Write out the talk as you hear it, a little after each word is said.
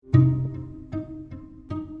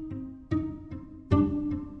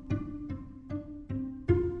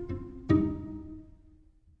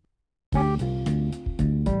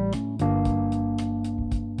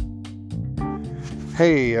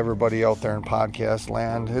Hey everybody out there in podcast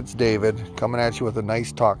land, it's David coming at you with a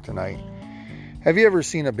nice talk tonight. Have you ever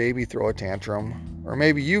seen a baby throw a tantrum? Or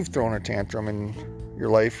maybe you've thrown a tantrum in your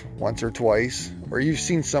life once or twice, or you've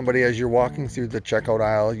seen somebody as you're walking through the checkout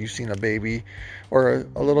aisle, you've seen a baby or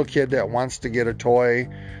a little kid that wants to get a toy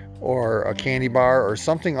or a candy bar or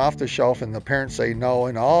something off the shelf and the parents say no,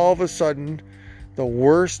 and all of a sudden the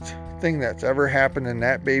worst thing that's ever happened in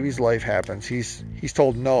that baby's life happens. He's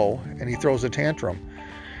told no and he throws a tantrum.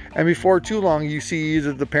 And before too long, you see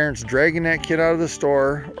either the parents dragging that kid out of the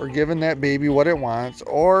store or giving that baby what it wants,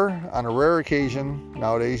 or on a rare occasion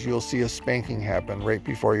nowadays, you'll see a spanking happen right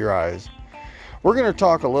before your eyes. We're going to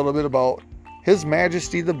talk a little bit about His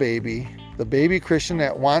Majesty the baby Christian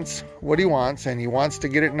that wants what he wants and he wants to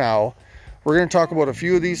get it now. We're going to talk about a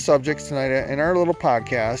few of these subjects tonight in our little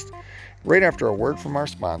podcast, right after a word from our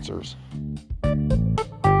sponsors.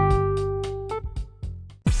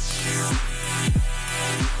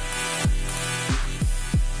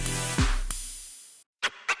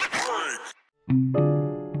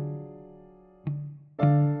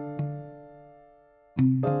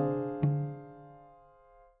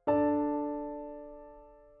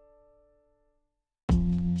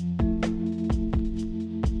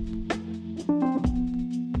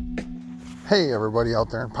 Hey everybody out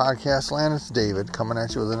there in podcast land, it's David coming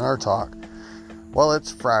at you with another talk. Well,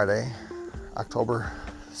 it's Friday, October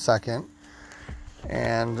 2nd,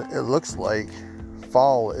 and it looks like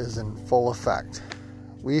fall is in full effect.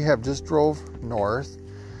 We have just drove north.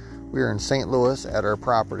 We are in St. Louis at our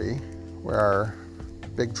property where our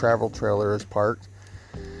big travel trailer is parked,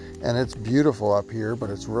 and it's beautiful up here, but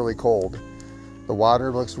it's really cold. The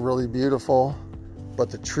water looks really beautiful,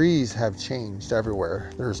 but the trees have changed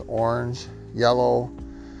everywhere. There's orange, yellow,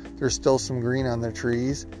 there's still some green on the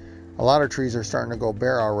trees. A lot of trees are starting to go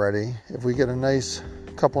bare already. If we get a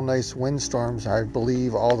couple nice windstorms, I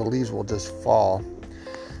believe all the leaves will just fall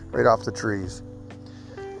right off the trees.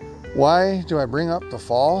 Why do I bring up the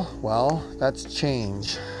fall? Well, that's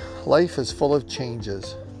change. Life is full of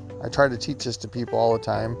changes. I try to teach this to people all the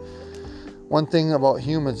time. One thing about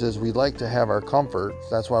humans is we like to have our comfort.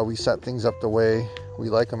 That's why we set things up the way we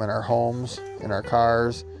like them in our homes, in our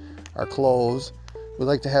cars, our clothes. We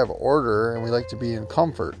like to have order and we like to be in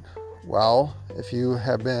comfort. Well, if you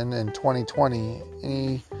have been in 2020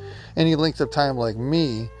 any length of time like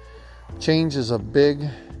me, change is a big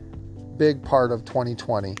part of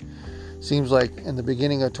 2020. Seems like in the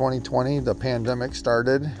beginning of 2020 the pandemic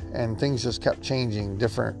started and things just kept changing.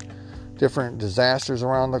 Different disasters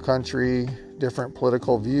around the country, different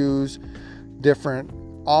political views,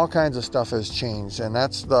 all kinds of stuff has changed, and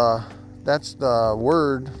that's the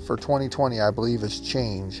word for 2020, I believe, is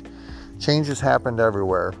change. Change has happened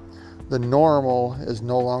everywhere. The normal is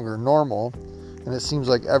no longer normal, and it seems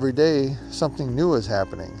like every day something new is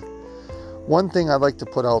happening. One thing I'd like to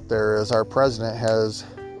put out there is our president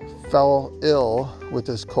fell ill with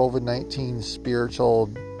this COVID-19 spiritual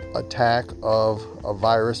attack of a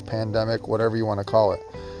virus, pandemic, whatever you want to call it.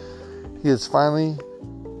 He has finally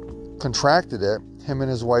contracted it, him and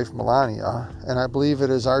his wife Melania, and I believe it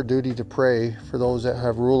is our duty to pray for those that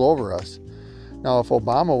have rule over us. Now, if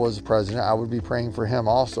Obama was president, I would be praying for him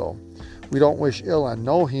also. We don't wish ill on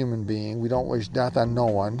no human being. We don't wish death on no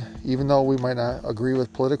one. Even though we might not agree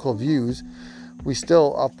with political views, we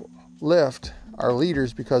still uplift our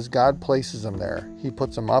leaders because God places them there. He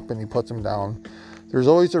puts them up and he puts them down. There's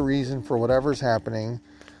always a reason for whatever's happening.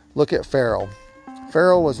 Look at Pharaoh.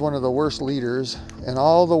 Pharaoh was one of the worst leaders in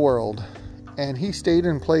all the world, and he stayed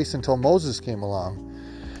in place until Moses came along.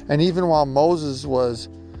 And even while Moses was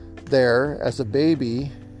there as a baby,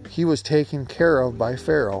 he was taken care of by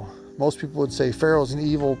Pharaoh. Most people would say Pharaoh's an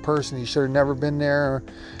evil person. He should have never been there,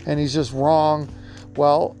 and he's just wrong.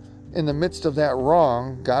 Well, in the midst of that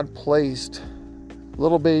wrong, God placed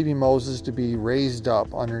little baby Moses to be raised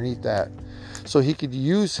up underneath that, so he could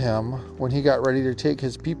use him when he got ready to take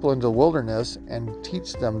his people into the wilderness and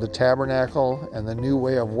teach them the tabernacle and the new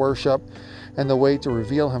way of worship and the way to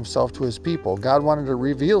reveal himself to his people. God wanted to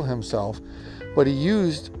reveal himself, but he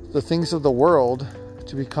used the things of the world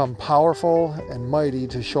to become powerful and mighty,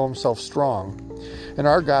 to show himself strong. And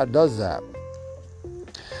our God does that.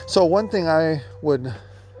 So one thing I would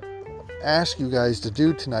ask you guys to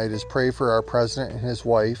do tonight is pray for our president and his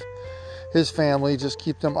wife, his family. Just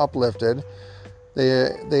keep them uplifted.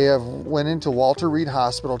 They have went into Walter Reed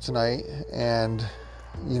Hospital tonight, and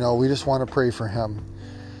we just want to pray for him.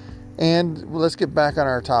 And let's get back on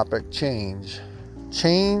our topic, change.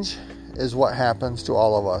 Change is what happens to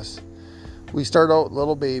all of us. We start out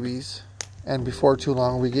little babies, and before too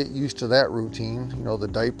long we get used to that routine. The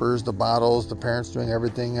diapers, the bottles, the parents doing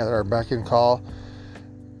everything at our beck and call.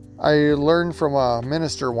 I learned from a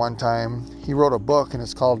minister one time, he wrote a book and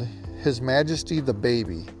it's called His Majesty the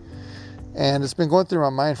Baby. And it's been going through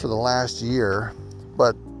my mind for the last year,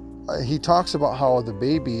 but he talks about how the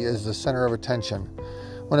baby is the center of attention.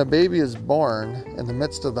 When a baby is born in the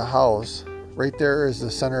midst of the house, right there is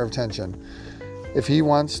the center of attention. If he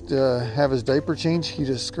wants to have his diaper changed, he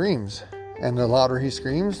just screams. And the louder he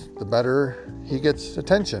screams, the better he gets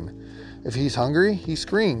attention. If he's hungry, he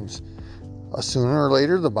screams. Sooner or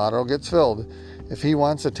later, the bottle gets filled. If he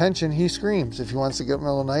wants attention, he screams. If he wants to get up in the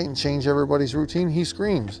middle of the night and change everybody's routine, he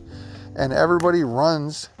screams. And everybody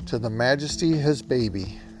runs to the majesty, his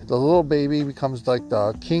baby. The little baby becomes like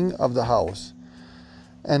the king of the house.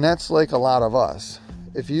 And that's like a lot of us.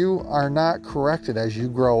 If you are not corrected as you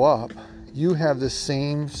grow up, you have the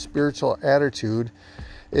same spiritual attitude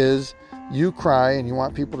is you cry and you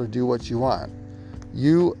want people to do what you want.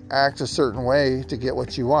 You act a certain way to get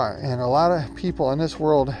what you want. And a lot of people in this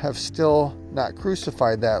world have still not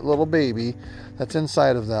crucified that little baby that's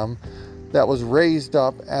inside of them that was raised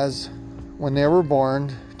up as when they were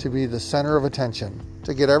born to be the center of attention,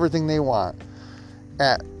 to get everything they want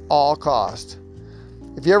at all cost.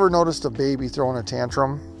 If you ever noticed a baby throwing a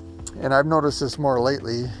tantrum, and I've noticed this more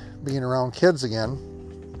lately being around kids again,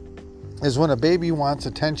 is when a baby wants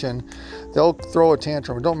attention, they'll throw a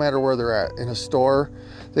tantrum. It don't matter where they're at. In a store,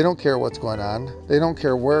 they don't care what's going on. They don't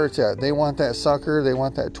care where it's at. They want that sucker, they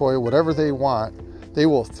want that toy, whatever they want, they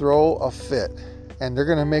will throw a fit. And they're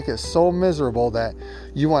going to make it so miserable that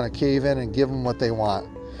you want to cave in and give them what they want.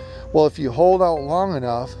 Well, if you hold out long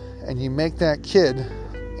enough and you make that kid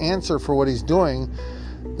answer for what he's doing,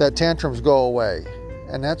 that tantrums go away.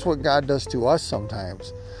 And that's what God does to us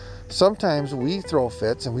sometimes. Sometimes we throw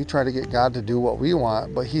fits and we try to get God to do what we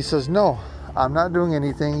want, but he says, no, I'm not doing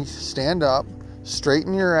anything. Stand up,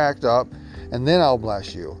 straighten your act up, and then I'll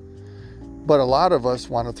bless you. But a lot of us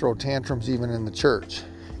want to throw tantrums even in the church.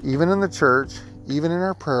 Even in the church, even in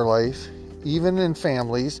our prayer life, even in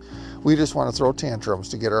families, we just want to throw tantrums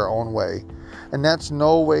to get our own way. And that's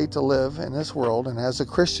no way to live in this world. And as a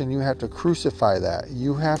Christian, you have to crucify that.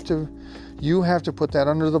 You have to put that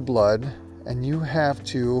under the blood, and you have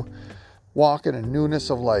to walk in a newness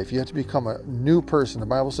of life. You have to become a new person. The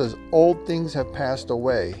Bible says old things have passed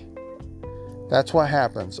away. That's what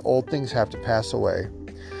happens. Old things have to pass away.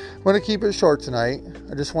 I'm going to keep it short tonight.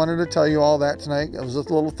 I just wanted to tell you all that tonight. It was a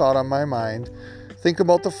little thought on my mind. Think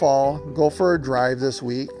about the fall. Go for a drive this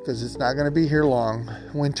week because it's not going to be here long.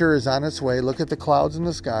 Winter is on its way. Look at the clouds in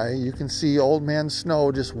the sky. You can see old man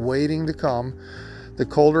snow just waiting to come. The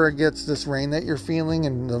colder it gets, this rain that you're feeling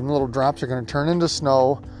and the little drops are going to turn into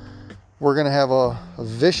snow. We're going to have a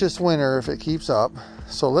vicious winter if it keeps up.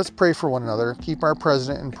 So let's pray for one another. Keep our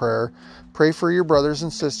president in prayer. Pray for your brothers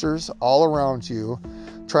and sisters all around you.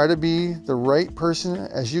 Try to be the right person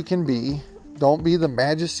as you can be. Don't be the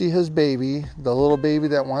majesty his baby, the little baby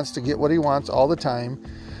that wants to get what he wants all the time.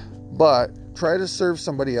 But try to serve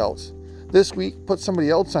somebody else. This week, put somebody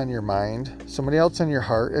else on your mind, somebody else on your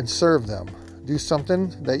heart, and serve them. Do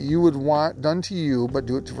something that you would want done to you, but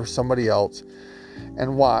do it for somebody else.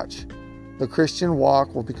 And watch. The Christian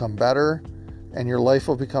walk will become better, and your life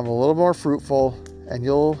will become a little more fruitful, and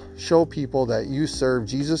you'll show people that you serve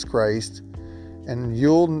Jesus Christ, and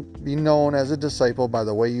you'll be known as a disciple by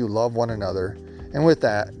the way you love one another. And with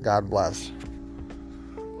that, God bless.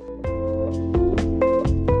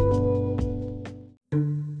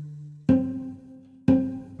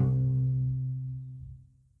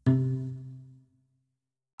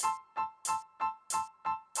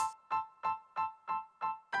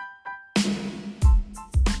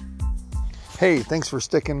 Hey, thanks for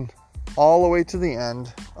sticking all the way to the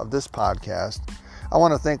end of this podcast. I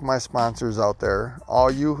want to thank my sponsors out there,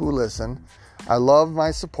 all you who listen. I love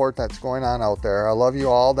my support that's going on out there. I love you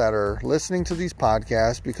all that are listening to these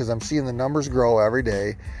podcasts because I'm seeing the numbers grow every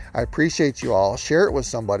day. I appreciate you all. Share it with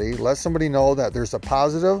somebody. Let somebody know that there's a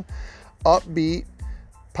positive, upbeat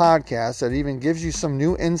podcast that even gives you some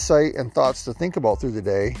new insight and thoughts to think about through the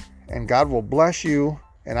day. And God will bless you,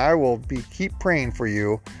 and I will keep praying for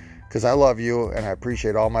you because I love you and I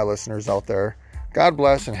appreciate all my listeners out there. God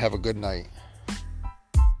bless and have a good night.